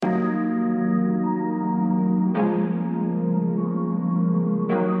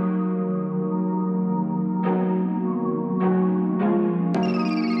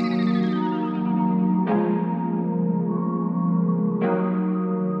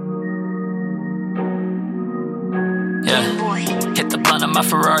Yeah, hit the blunt of my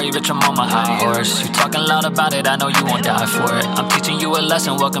Ferrari, bitch, I'm on my high horse. You talking loud about it, I know you won't die for it. I'm teaching you a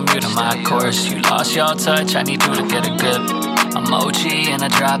lesson, welcome you to my course. You lost your touch, I need you to get a grip. I'm OG and I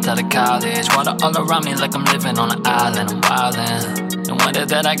dropped out of college. Water all around me like I'm living on an island. I'm wildin'. No wonder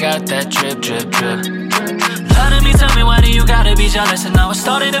that I got that drip, drip, drip. Lie to me, tell me why do you gotta be jealous? And now I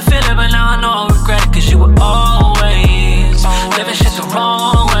started to feel it, but now I know I regret it. Cause you were always living shit the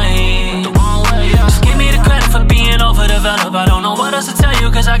wrong way. Just give me the credit for being overdeveloped. I don't know what else to tell you,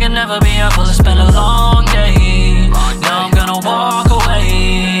 cause I can never be helpful. It's been a long day. Now I'm gonna walk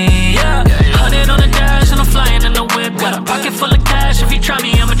away. Yeah, 100 on the dash and I'm flying in the whip. Got a pocket full of cash, if you try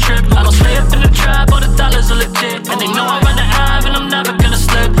me, I'ma trip. I don't stay up in the trap, all the dollars are legit. And they know I run the Ave and I'm never gonna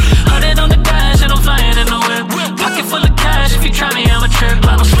slip. 100 on the dash and I'm flying in the whip. Pocket full of cash, if you try me, I'ma trip.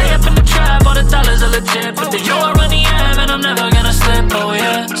 I don't stay up in the trap, all the dollars are legit. But they know I run the Ave and I'm never gonna slip, oh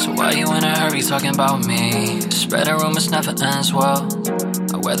yeah. So why you in a hurry talking about me? Spreading rumors never ends well.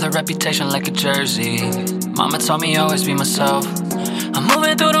 I wear the reputation like a jersey. Mama told me always be myself. I'm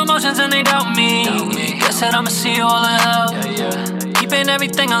moving through the motions and they doubt me. Guess that I'ma see you all in hell. Keeping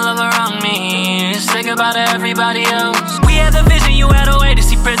everything I love around me. Say goodbye to everybody else. We had the vision, you had a way to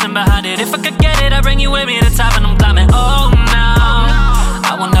see prison behind it. If I could get it, I'd bring you with me to the top and I'm climbing. Oh, now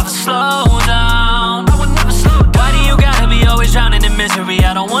I will never slow down. Why do you gotta be always drowning in misery?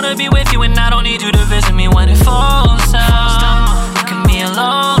 I don't wanna be with you and I don't need you to visit me when it falls out.